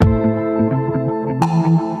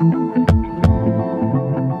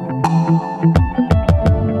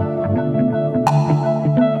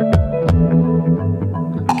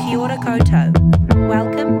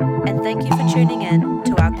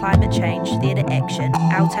into Action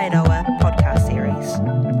Aotearoa podcast series.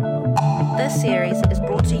 This series is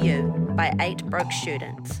brought to you by 8 Broke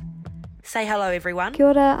students. Say hello, everyone. Kia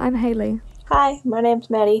ora, I'm Hayley. Hi, my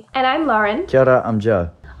name's Maddie. And I'm Lauren. Kia ora, I'm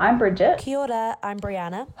Joe. I'm Bridget. Kia ora, I'm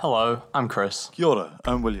Brianna. Hello, I'm Chris. Kia ora,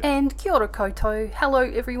 I'm William. And kia ora koutou. Hello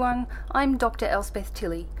everyone, I'm Dr. Elspeth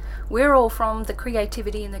Tilley. We're all from the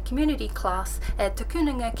Creativity in the Community class at Te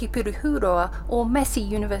Kununga ki Puruhuroa or Massey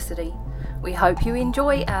University. We hope you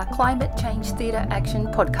enjoy our Climate Change Theatre Action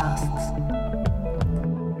podcasts.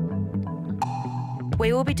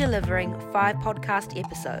 We will be delivering 5 podcast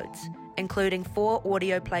episodes, including 4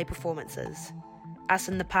 audio play performances. Us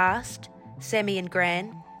in the Past, Sammy and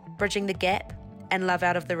Gran, Bridging the Gap, and Love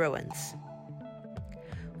Out of the Ruins.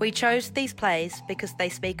 We chose these plays because they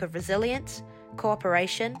speak of resilience,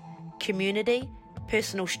 cooperation, community,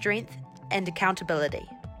 personal strength, and accountability.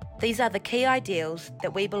 These are the key ideals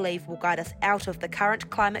that we believe will guide us out of the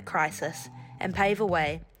current climate crisis and pave a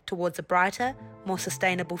way towards a brighter, more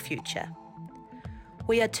sustainable future.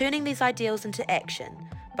 We are turning these ideals into action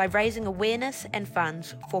by raising awareness and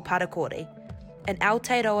funds for Parakori, an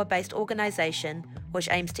Aotearoa-based organisation which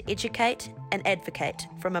aims to educate and advocate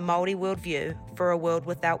from a Māori worldview for a world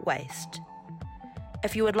without waste.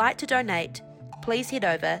 If you would like to donate, please head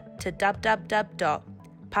over to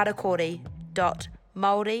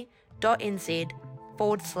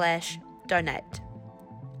www.parakori.maori.nz/donate.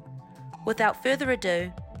 Without further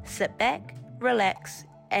ado, sit back, relax,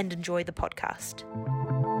 and enjoy the podcast.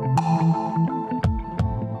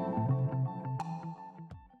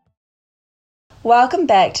 Welcome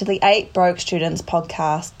back to the 8 Broke Students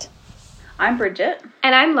podcast. I'm Bridget.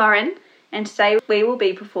 And I'm Lauren. And today we will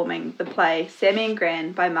be performing the play Sammy and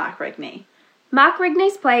Gran by Mark Rigney. Mark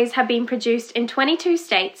Rigney's plays have been produced in 22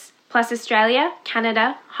 states, plus Australia,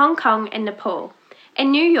 Canada, Hong Kong and Nepal. In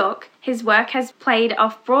New York, his work has played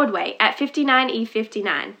off-Broadway at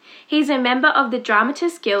 59E59. He's a member of the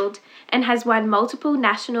Dramatists Guild and has won multiple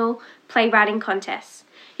national playwriting contests.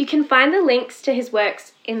 You can find the links to his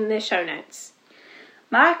works in the show notes.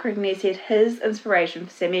 Mark Rigney said his inspiration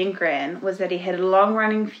for Sammy and Gran was that he had a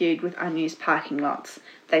long-running feud with unused parking lots.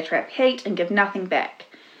 They trap heat and give nothing back.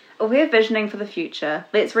 If we're visioning for the future,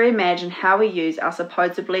 let's reimagine how we use our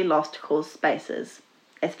supposedly lost cause spaces.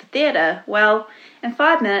 As for theatre, well, in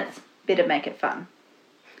 5 minutes, better make it fun.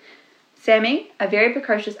 Sammy, a very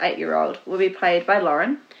precocious 8-year-old, will be played by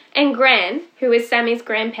Lauren. And Gran, who is Sammy's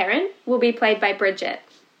grandparent, will be played by Bridget.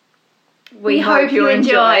 We hope you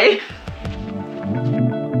enjoy.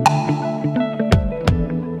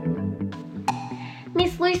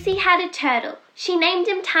 Miss Lucy had a turtle. She named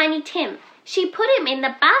him Tiny Tim. She put him in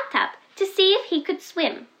the bathtub to see if he could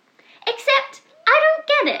swim. Except, I don't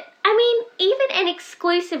get it. I mean, even an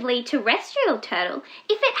exclusively terrestrial turtle,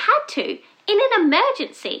 if it had to, in an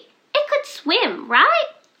emergency, it could swim, right?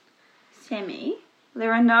 Sammy,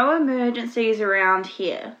 there are no emergencies around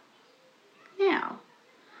here. Now,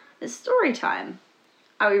 it's story time.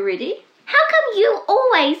 Are we ready? How come you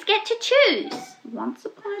always get to choose? Once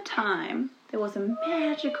upon a time, there was a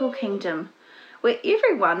magical kingdom where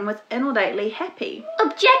everyone was innately happy.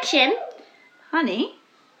 Objection! Honey,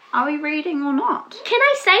 are we reading or not? Can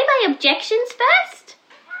I say my objections first?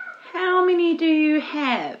 How many do you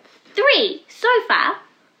have? 3 so far.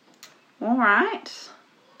 All right,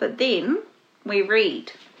 but then we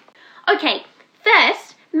read. Okay,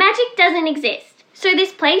 first, magic doesn't exist, so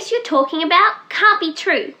this place you're talking about can't be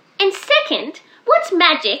true. And second, what's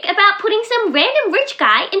magic about putting some random rich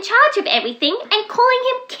guy in charge of everything and calling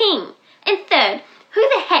him king? And third, who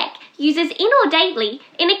the heck uses inordinately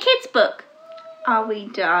in a kid's book? Are we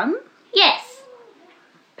done? Yes.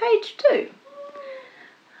 Page 2.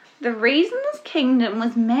 The reason this kingdom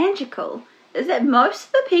was magical is that most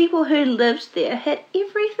of the people who lived there had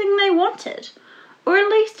everything they wanted, or at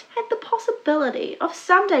least had the possibility of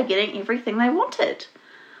someday getting everything they wanted.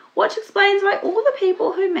 Which explains why all the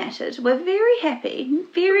people who mattered were very happy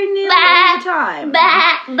very nearly all the time.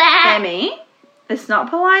 Sammy, it's not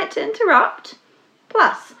polite to interrupt.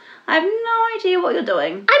 Plus, I have no idea what you're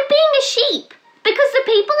doing. I'm being a sheep. Because the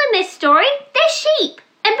people in this story, they're sheep.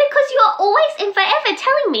 And because you're always and forever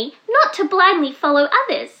telling me not to blindly follow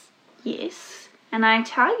others. Yes, and I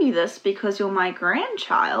tell you this because you're my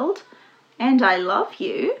grandchild, and I love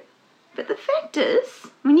you. But the fact is,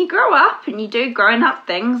 when you grow up and you do grown-up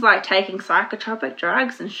things like taking psychotropic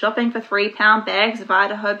drugs and shopping for £3 bags of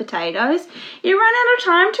Idaho potatoes, you run out of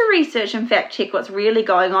time to research and fact-check what's really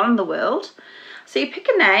going on in the world. So you pick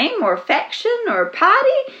a name or a faction or a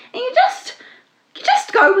party and you just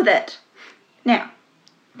go with it. Now,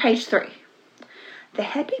 page 3. The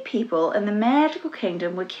happy people in the magical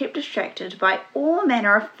kingdom were kept distracted by all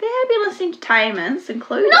manner of fabulous entertainments,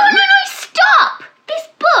 including... No, stop! This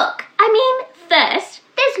book! First,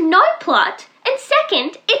 there's no plot, and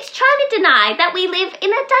second, it's trying to deny that we live in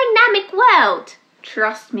a dynamic world.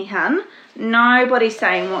 Trust me, hun, nobody's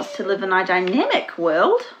saying wants to live in a dynamic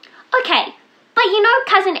world. Okay, but you know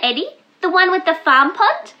Cousin Eddie, the one with the farm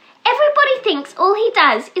pond? Everybody thinks all he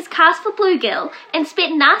does is cast for bluegill and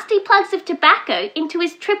spit nasty plugs of tobacco into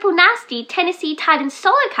his triple nasty Tennessee Titans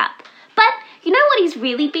solo cup. But you know what he's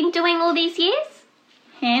really been doing all these years?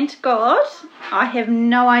 Hand to God, I have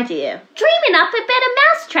no idea. Dreaming up a better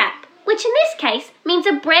mousetrap, which in this case means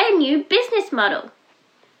a brand new business model.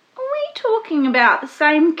 Are we talking about the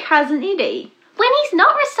same Cousin Eddie? When he's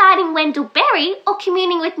not reciting Wendell Berry or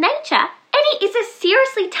communing with nature, Eddie is a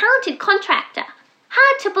seriously talented contractor.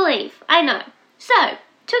 Hard to believe, I know. So,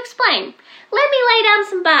 to explain, let me lay down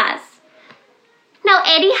some bars. Now,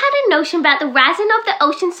 Eddie had a notion about the rising of the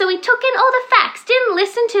ocean, so he took in all the facts, didn't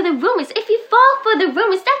listen to the rumors. If you fall for the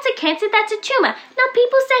rumors, that's a cancer, that's a tumor. Now,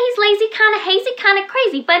 people say he's lazy, kind of hazy, kind of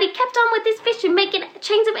crazy, but he kept on with his vision, making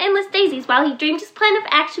chains of endless daisies while he dreamed his plan of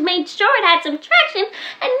action, made sure it had some traction,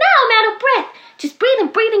 and now I'm out of breath. Just breathe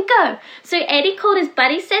and go. So Eddie called his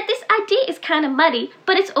buddy, said this idea is kind of muddy,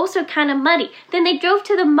 but it's also kind of muddy. Then they drove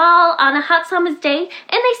to the mall on a hot summer's day,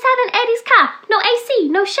 and they sat in Eddie's car. No AC,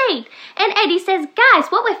 no shade. And Eddie says, guys,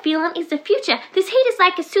 what we're feeling is the future. This heat is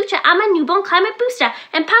like a suture. I'm a newborn climate booster,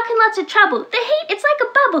 and parking lots of trouble. The heat, it's like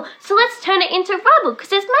a bubble, so let's turn it into rubble, because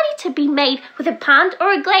there's money to be made with a pond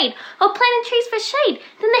or a glade, or planting trees for shade.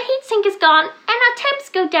 Then the heat sink is gone, and our temps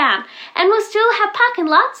go down, and we'll still have parking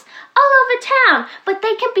lots all over town, but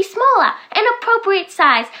they can be smaller and appropriate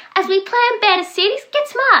size. As we plan better cities, get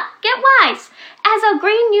smart, get wise, as our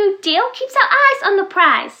Green New Deal keeps our eyes on the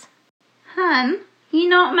prize. Hun, you're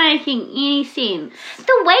not making any sense.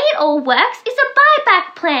 The way it all works is a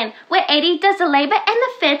buyback plan, where Eddie does the labor and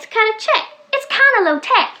the feds cut a check. It's kinda low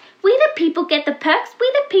tech. We the people get the perks, we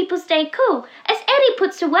the people stay cool, as Eddie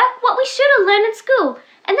puts to work what we should have learned in school.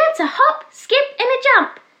 And that's a hop, skip, and a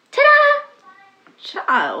jump. Ta-da!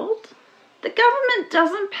 Child, the government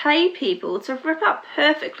doesn't pay people to rip up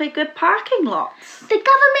perfectly good parking lots. The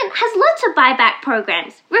government has lots of buyback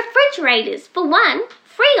programs. Refrigerators, for one,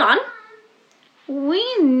 free on.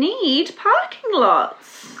 We need parking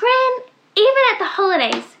lots. Gran, even at the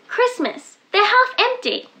holidays, Christmas, they're half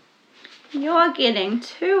empty. You're getting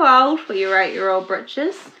too old for your 8-year-old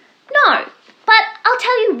britches. No, but I'll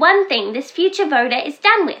tell you one thing this future voter is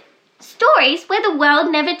done with. Stories where the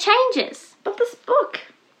world never changes. But this book,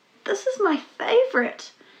 this is my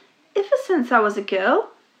favourite. Ever since I was a girl,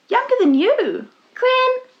 younger than you.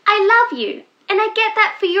 Gran, I love you, and I get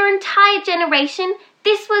that for your entire generation,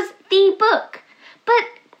 this was the book. But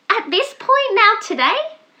at this point now today,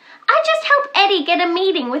 I just helped Eddie get a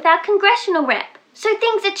meeting with our congressional rep. So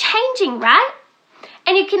things are changing, right?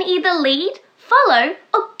 And you can either lead, follow,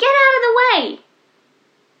 or get out of the way.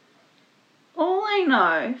 All I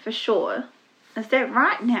know for sure is that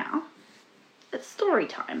right now, it's story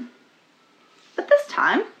time. But this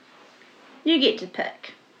time, you get to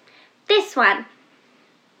pick. This one.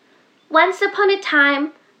 Once upon a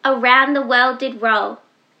time, around the world did roll.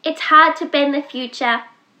 It's hard to bend the future,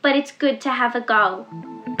 but it's good to have a goal.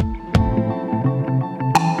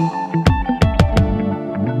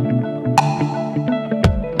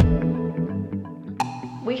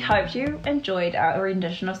 We hope you enjoyed our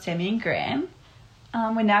rendition of Sammy and Gran.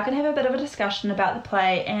 We're now going to have a bit of a discussion about the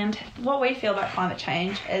play and what we feel about climate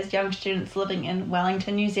change as young students living in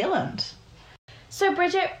Wellington, New Zealand. So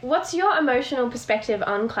Bridget, what's your emotional perspective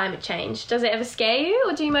on climate change? Does it ever scare you,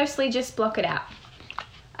 or do you mostly just block it out?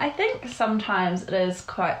 I think sometimes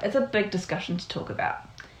it's a big discussion to talk about.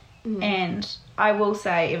 And I will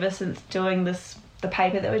say, ever since doing the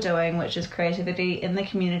paper that we're doing, which is creativity in the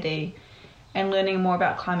community, and learning more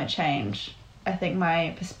about climate change, I think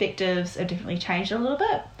my perspectives have definitely changed a little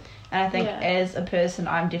bit. And I think as a person,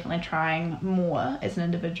 I'm definitely trying more as an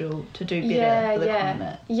individual to do better for the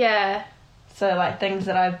climate. Yeah. So, like, things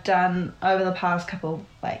that I've done over the past couple,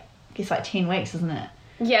 10 weeks, isn't it?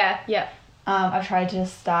 Yeah. I've tried to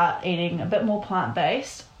start eating a bit more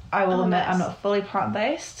plant-based. I will admit I'm not fully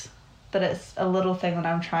plant-based, but it's a little thing that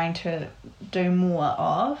I'm trying to do more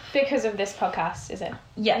of. Because of this podcast, is it?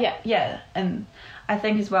 Yeah. And I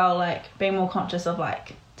think as well, being more conscious of,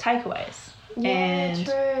 takeaways. Yeah, and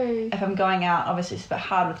true. If I'm going out, obviously it's a bit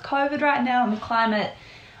hard with COVID right now and the climate,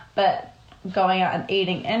 but going out and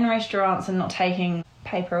eating in restaurants and not taking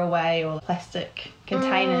paper away or plastic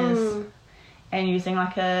containers and using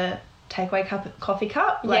a takeaway coffee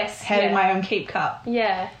cup, having my own keep cup.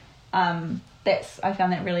 Yeah. I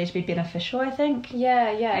found that really to be beneficial, I think. Yeah.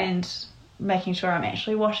 And making sure I'm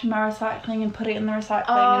actually washing my recycling and putting it in the recycling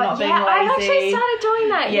and not being lazy. I've actually started doing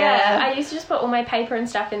that. Yeah. I used to just put all my paper and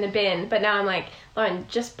stuff in the bin, but now I'm like, Lauren,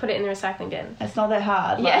 just put it in the recycling bin. It's not that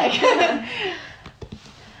hard. Yeah. Like.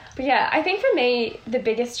 But yeah, I think for me, the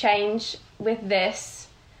biggest change with this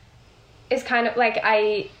is kind of like,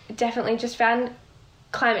 I definitely just found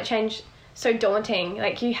climate change so daunting.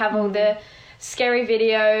 Like, you have all the scary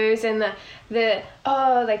videos and the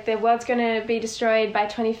the world's gonna be destroyed by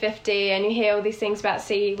 2050, and you hear all these things about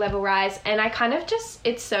sea level rise, and I kind of just,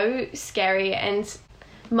 it's so scary and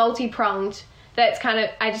multi-pronged that it's kind of,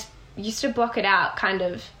 I just used to block it out kind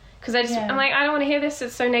of, because I'm like, I don't want to hear this,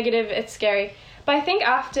 it's so negative, it's scary. But I think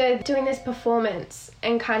after doing this performance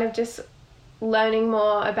and kind of just learning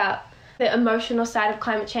more about the emotional side of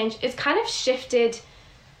climate change, it's kind of shifted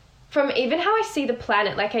from even how I see the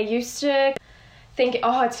planet. Like, I used to think,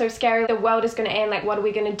 oh, it's so scary, the world is going to end, like, what are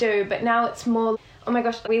we going to do? But now it's more, oh my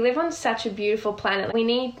gosh, we live on such a beautiful planet. We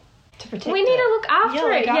need To protect we need to look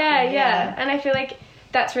after it. Yeah. And I feel like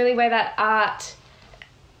that's really where that art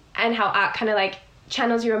and how art kind of like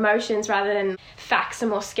channels your emotions rather than facts are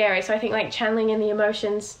more scary. So I think like channeling in the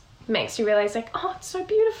emotions makes you realize like, oh, it's so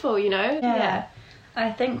beautiful, you know? Yeah.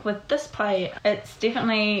 I think with this play, it's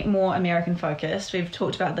definitely more American focused. We've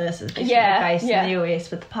talked about this, it's based in the US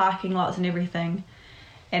with the parking lots and everything,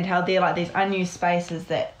 and how they're like these unused spaces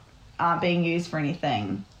that aren't being used for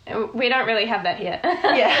anything. We don't really have that here.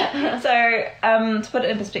 Yeah. So to put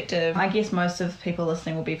it in perspective, I guess most of people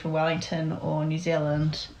listening will be from Wellington or New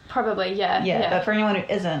Zealand. Probably, yeah. But for anyone who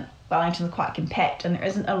isn't, Wellington's quite compact and there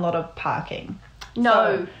isn't a lot of parking.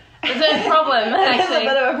 No. There's a problem, There's actually. a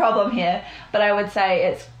bit of a problem here, but I would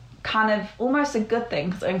say it's kind of almost a good thing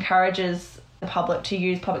because it encourages the public to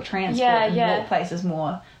use public transport and walk places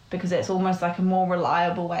more, because it's almost like a more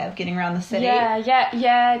reliable way of getting around the city.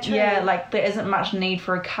 Yeah, true. Yeah, like there isn't much need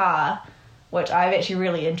for a car, which I actually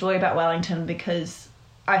really enjoy about Wellington, because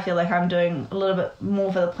I feel like I'm doing a little bit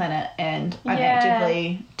more for the planet and I'm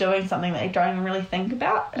actively doing something that I don't even really think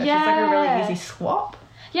about. It's just like a really easy swap.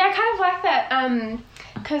 Yeah, I kind of like that,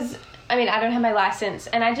 because, I mean, I don't have my license,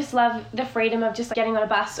 and I just love the freedom of just like, getting on a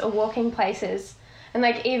bus or walking places. And,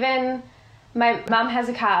 like, even my mum has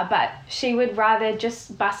a car, but she would rather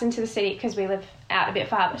just bus into the city, because we live out a bit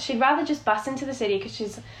far, but she'd rather just bus into the city because she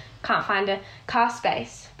can't find a car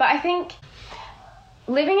space. But I think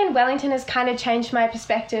living in Wellington has kind of changed my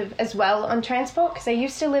perspective as well on transport, because I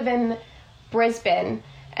used to live in Brisbane,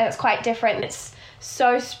 and it's quite different. It's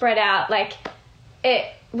so spread out, like, it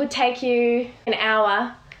would take you an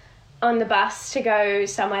hour on the bus to go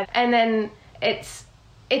somewhere, and then it's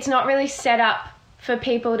not really set up for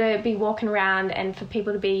people to be walking around and for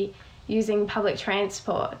people to be using public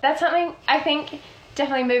transport. That's something I think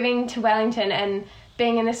definitely moving to Wellington and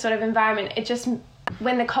being in this sort of environment, it just,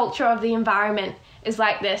 when the culture of the environment is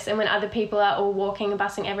like this, and when other people are all walking and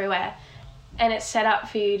busing everywhere, and it's set up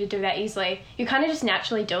for you to do that easily, you kind of just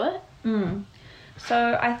naturally do it.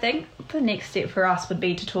 So I think the next step for us would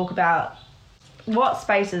be to talk about what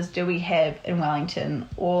spaces do we have in Wellington,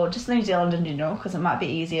 or just New Zealand in general, because it might be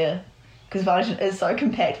easier, because Wellington is so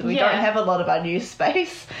compact that we don't have a lot of unused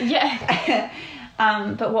space. Yeah.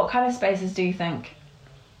 But what kind of spaces do you think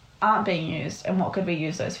aren't being used, and what could we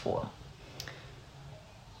use those for?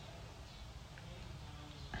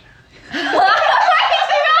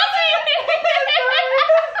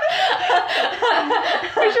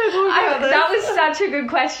 That was such a good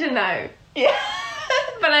question, though. Yeah.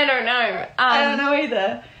 But I don't know. I don't know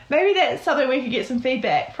either. Maybe that's something we could get some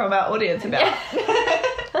feedback from our audience about. Yeah.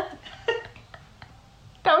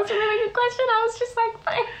 That was a really good question. I was just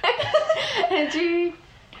like, and you...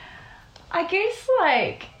 I guess,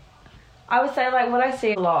 like, I would say, like, what I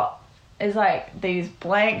see a lot is, like, these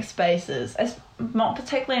blank spaces. It's not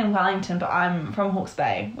particularly in Wellington, but I'm from Hawke's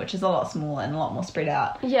Bay, which is a lot smaller and a lot more spread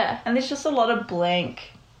out. Yeah. And there's just a lot of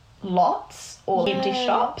blank lots or empty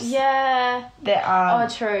shops. Yeah.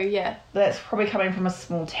 That true, yeah. That's probably coming from a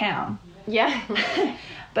small town. Yeah.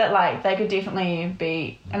 But, like, they could definitely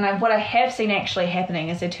be... And what I have seen actually happening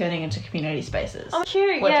is they're turning into community spaces. Oh,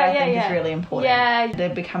 cute. Which I think is really important. Yeah.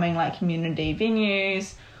 They're becoming, like, community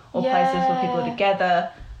venues or places for people to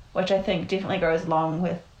gather, which I think definitely goes along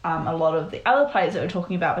with a lot of the other plays that we're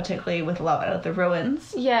talking about, particularly with Love Out of the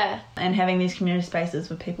Ruins. Yeah. And having these community spaces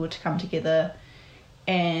for people to come together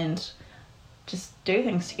and just do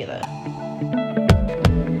things together.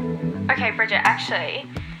 Okay, Bridget, actually,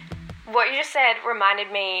 what you just said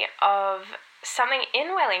reminded me of something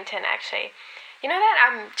in Wellington, actually. You know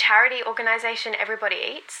that charity organisation Everybody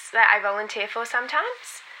Eats that I volunteer for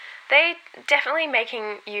sometimes? They definitely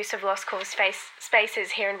making use of lost cause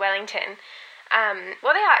spaces here in Wellington.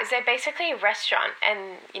 What they are is they're basically a restaurant,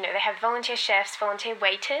 and you know they have volunteer chefs, volunteer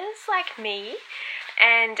waiters like me,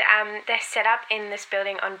 and they're set up in this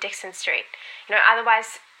building on Dixon Street. You know,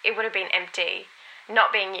 otherwise it would have been empty,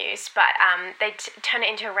 not being used, but they turn it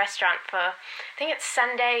into a restaurant for, I think it's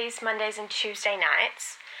Sundays, Mondays and Tuesday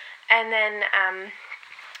nights, and then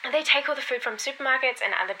they take all the food from supermarkets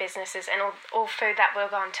and other businesses and all food that will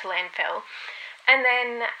go on to landfill, and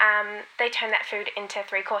then they turn that food into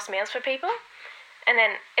 3-course meals for people, and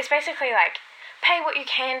then it's basically like pay what you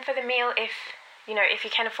can for the meal if you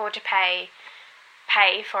can afford to pay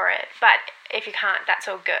for it, but if you can't, that's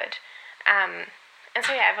all good. And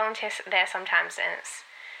so yeah, I volunteer there sometimes, and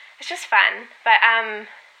it's just fun. But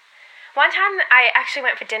one time I actually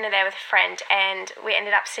went for dinner there with a friend, and we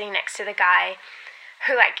ended up sitting next to the guy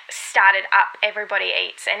who like started up Everybody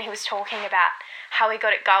Eats, and he was talking about how he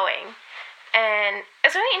got it going, and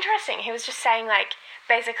it's really interesting. He was just saying like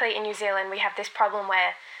basically in New Zealand we have this problem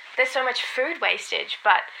where there's so much food wastage,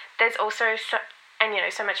 but there's also so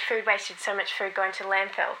much food wasted, so much food going to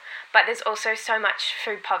landfill, but there's also so much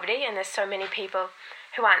food poverty, and there's so many people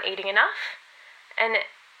who aren't eating enough, and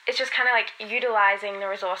it's just kind of like utilising the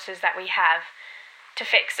resources that we have to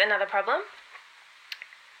fix another problem.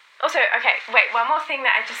 Also, okay, wait, one more thing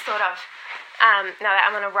that I just thought of, now that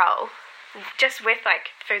I'm on a roll, just with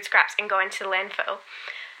like food scraps and going to the landfill,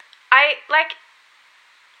 I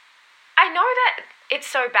know that it's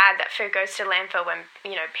so bad that food goes to landfill when,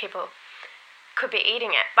 people could be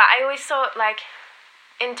eating it, but I always thought like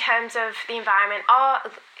in terms of the environment,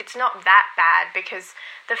 it's not that bad because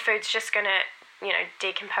the food's just gonna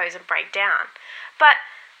decompose and break down. But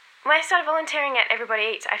when I started volunteering at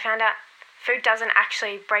Everybody Eats, I found out food doesn't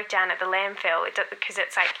actually break down at the landfill because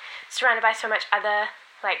it's like surrounded by so much other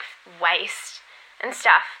like waste and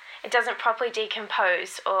stuff. It doesn't properly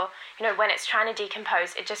decompose, or when it's trying to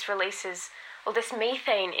decompose, it just releases all this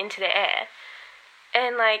methane into the air.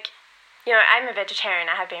 And like, I'm a vegetarian.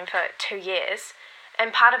 I have been for 2 years,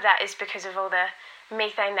 and part of that is because of all the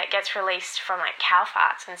methane that gets released from like cow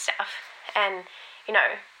farts and stuff. And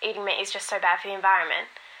eating meat is just so bad for the environment.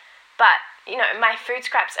 But my food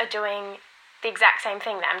scraps are doing the exact same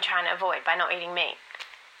thing that I'm trying to avoid by not eating meat.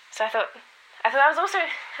 So I thought that was also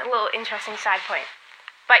a little interesting side point.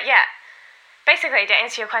 But yeah, basically to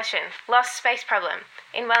answer your question, lost space problem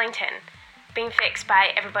in Wellington being fixed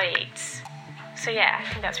by Everybody Eats. So yeah, I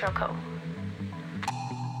think that's real cool.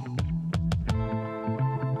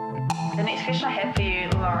 The next question I have for you,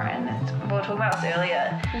 Lauren, we were talking about this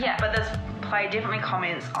earlier. Yeah. But this play definitely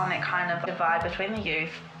comments on that kind of divide between the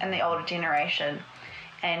youth and the older generation.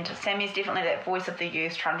 And Sammy's definitely that voice of the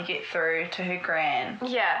youth trying to get through to her gran.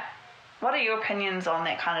 Yeah. What are your opinions on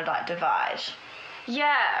that kind of like divide?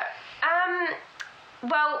 Yeah.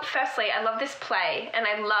 Well, firstly, I love this play, and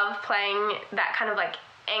I love playing that kind of like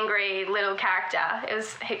angry little character. It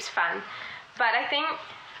was heaps fun. But I think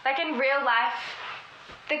like in real life,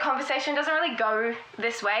 the conversation doesn't really go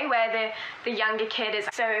this way, where the younger kid is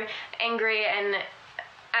so angry and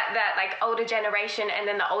at that like older generation, and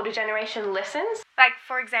then the older generation listens. Like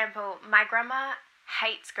for example, my grandma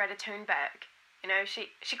hates Greta Thunberg.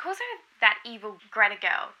 She calls her that evil Greta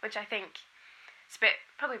girl, which I think is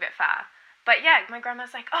probably a bit far. But yeah, my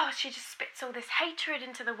grandma's like, oh, she just spits all this hatred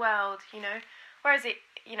into the world, Whereas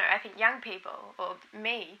I think young people, or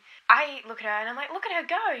me, I look at her and I'm like, look at her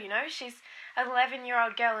go, she's an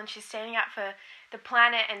 11-year-old girl, and she's standing up for the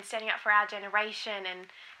planet and standing up for our generation and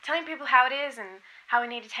telling people how it is and how we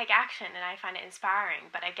need to take action, and I find it inspiring.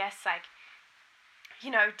 But I guess like,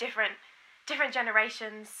 different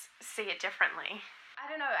generations see it differently. I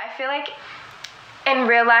don't know, I feel like in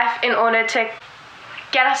real life, in order to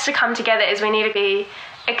get us to come together, is we need to be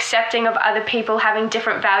accepting of other people having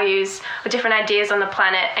different values or different ideas on the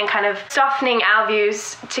planet, and kind of softening our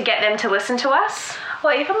views to get them to listen to us.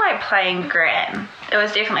 Well, even like playing Gran, it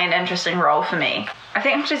was definitely an interesting role for me. I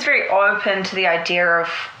think she's very open to the idea of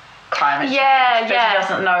climate change, but she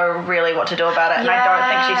doesn't know really what to do about it, and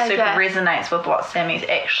I don't think she super resonates with what Sammy's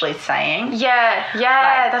actually saying.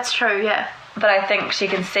 That's true, But I think she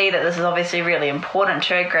can see that this is obviously really important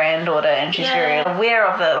to her granddaughter, and she's very aware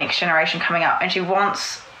of the next generation coming up, and she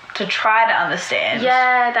wants to try to understand.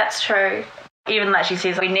 Yeah, that's true. Even like she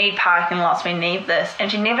says, we need parking lots, we need this,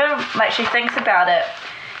 and she never, she thinks about it,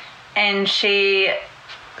 and she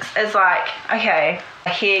is like, okay, I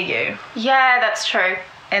hear you. Yeah, that's true.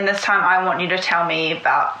 And this time I want you to tell me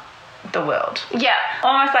about the world. Yeah.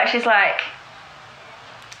 Almost like she's like,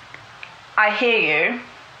 I hear you.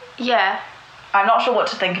 Yeah. I'm not sure what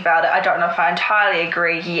to think about it. I don't know if I entirely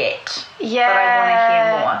agree yet. Yeah. But I want to hear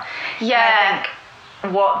more. Yeah. And I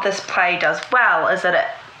think what this play does well is that it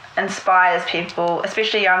inspires people,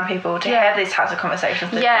 especially young people, to have these types of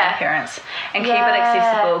conversations with their grandparents and keep it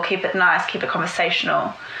accessible, keep it nice, keep it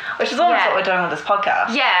conversational, which is almost what we're doing with this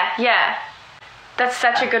podcast. Yeah. That's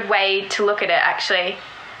such a good way to look at it, actually.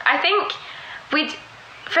 I think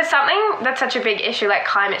for something that's such a big issue like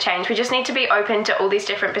climate change, we just need to be open to all these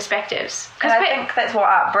different perspectives. And I think that's what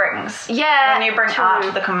art brings. Yeah. When you bring art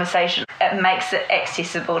to the conversation, it makes it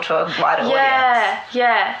accessible to a wider audience.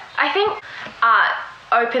 Yeah. I think art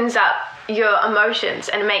opens up your emotions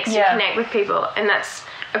and makes you connect with people, and that's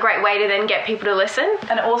a great way to then get people to listen.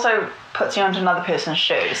 And it also puts you into another person's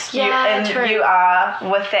shoes. Yeah, true. You are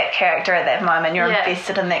with that character at that moment. You're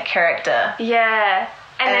invested in that character. Yeah.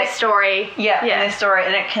 And their story. And their story.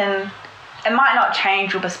 And it might not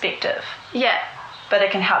change your perspective. Yeah. But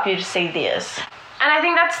it can help you to see theirs. And I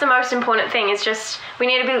think that's the most important thing, is just we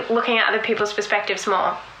need to be looking at other people's perspectives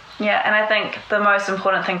more. Yeah, and I think the most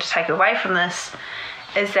important thing to take away from this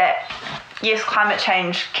is that, yes, climate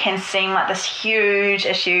change can seem like this huge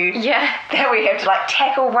issue that we have to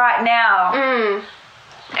tackle right now. And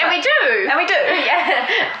we do. Yeah.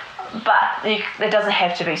 But it doesn't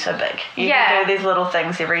have to be so big. You can do these little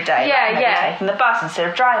things every day. Maybe taking the bus instead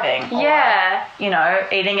of driving. Or,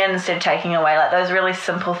 eating in instead of taking away. Those really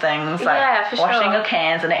simple things. Washing your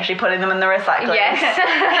cans and actually putting them in the recycling. Yes.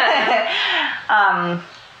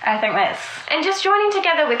 I think that's... And just joining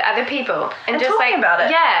together with other people. And just talking about it.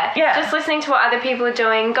 Yeah. Just listening to what other people are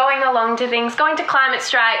doing, going along to things, going to climate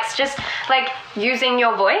strikes, just using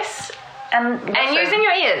your voice. And using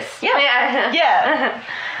your ears. Yeah.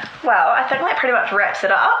 Well, I think that pretty much wraps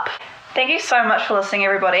it up. Thank you so much for listening,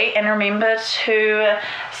 everybody. And remember to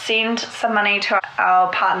send some money to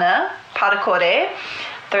our partner, Parakore,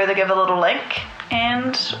 through the Give a Little link.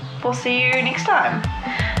 And we'll see you next time.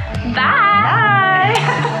 Bye.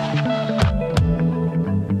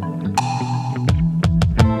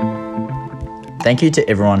 Thank you to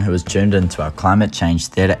everyone who has tuned into our Climate Change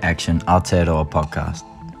Theatre Action Aotearoa podcast.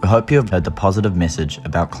 We hope you have heard the positive message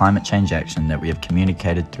about climate change action that we have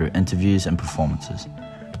communicated through interviews and performances.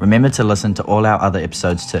 Remember to listen to all our other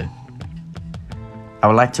episodes too. I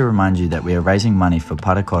would like to remind you that we are raising money for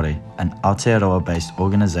Parakore, an Aotearoa-based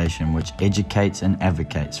organisation which educates and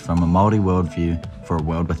advocates from a Māori worldview for a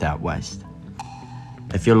world without waste.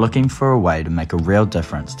 If you're looking for a way to make a real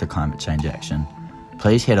difference to climate change action,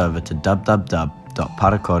 please head over to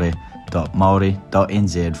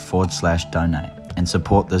www.parakore.maori.nz/donate and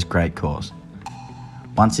support this great cause.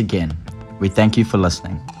 Once again, we thank you for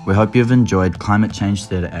listening. We hope you've enjoyed Climate Change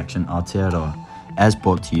Theatre Action Aotearoa, as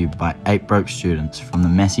brought to you by 8 Broke students from the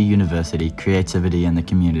Massey University Creativity in the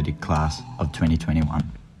Community class of 2021.